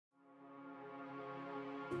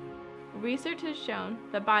Research has shown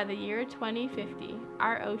that by the year 2050,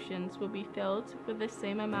 our oceans will be filled with the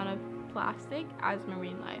same amount of plastic as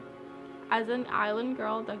marine life. As an island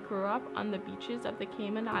girl that grew up on the beaches of the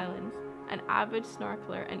Cayman Islands, an avid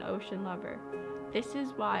snorkeler and ocean lover, this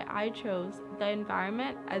is why I chose the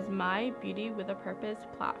environment as my Beauty with a Purpose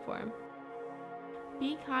platform.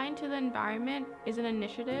 Be Kind to the Environment is an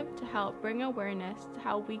initiative to help bring awareness to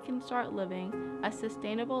how we can start living a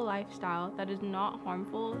sustainable lifestyle that is not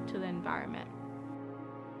harmful to the environment.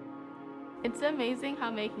 It's amazing how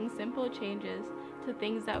making simple changes to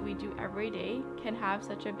things that we do every day can have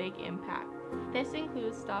such a big impact. This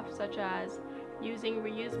includes stuff such as using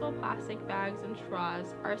reusable plastic bags and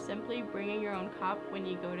straws, or simply bringing your own cup when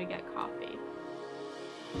you go to get coffee.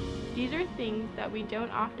 These are things that we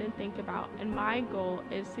don't often think about, and my goal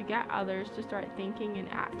is to get others to start thinking and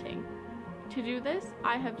acting. To do this,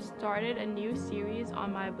 I have started a new series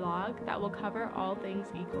on my blog that will cover all things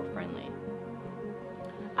eco-friendly.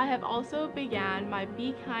 I have also began my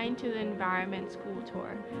Be Kind to the Environment school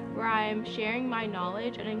tour, where I am sharing my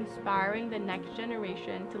knowledge and inspiring the next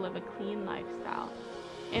generation to live a clean lifestyle.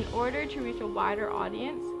 In order to reach a wider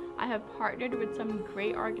audience, I have partnered with some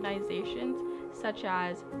great organizations such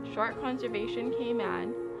as Shark Conservation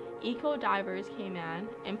CAYMAN, Eco Divers CAYMAN,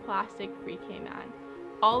 and Plastic Free CAYMAN,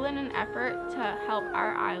 all in an effort to help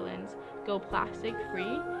our islands go plastic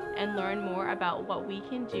free and learn more about what we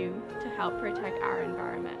can do to help protect our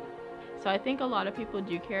environment. So I think a lot of people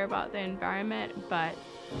do care about the environment, but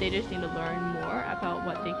they just need to learn more about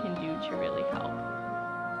what they can do to really help.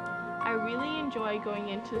 I really enjoy going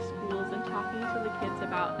into schools and talking to the kids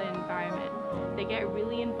about the environment. They get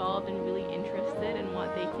really involved and really interested in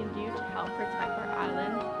what they can do to help protect our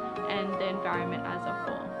island and the environment as a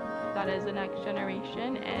whole. That is the next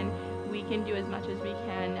generation, and we can do as much as we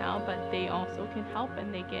can now, but they also can help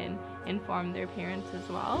and they can inform their parents as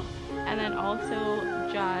well. And then also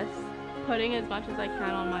just putting as much as I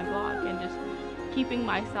can on my blog and just keeping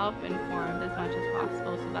myself informed as much as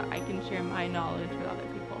possible so that I can share my knowledge with other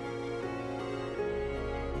people.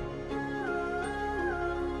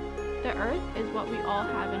 The earth is what we all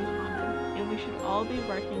have in common, and we should all be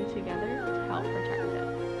working together to help protect it.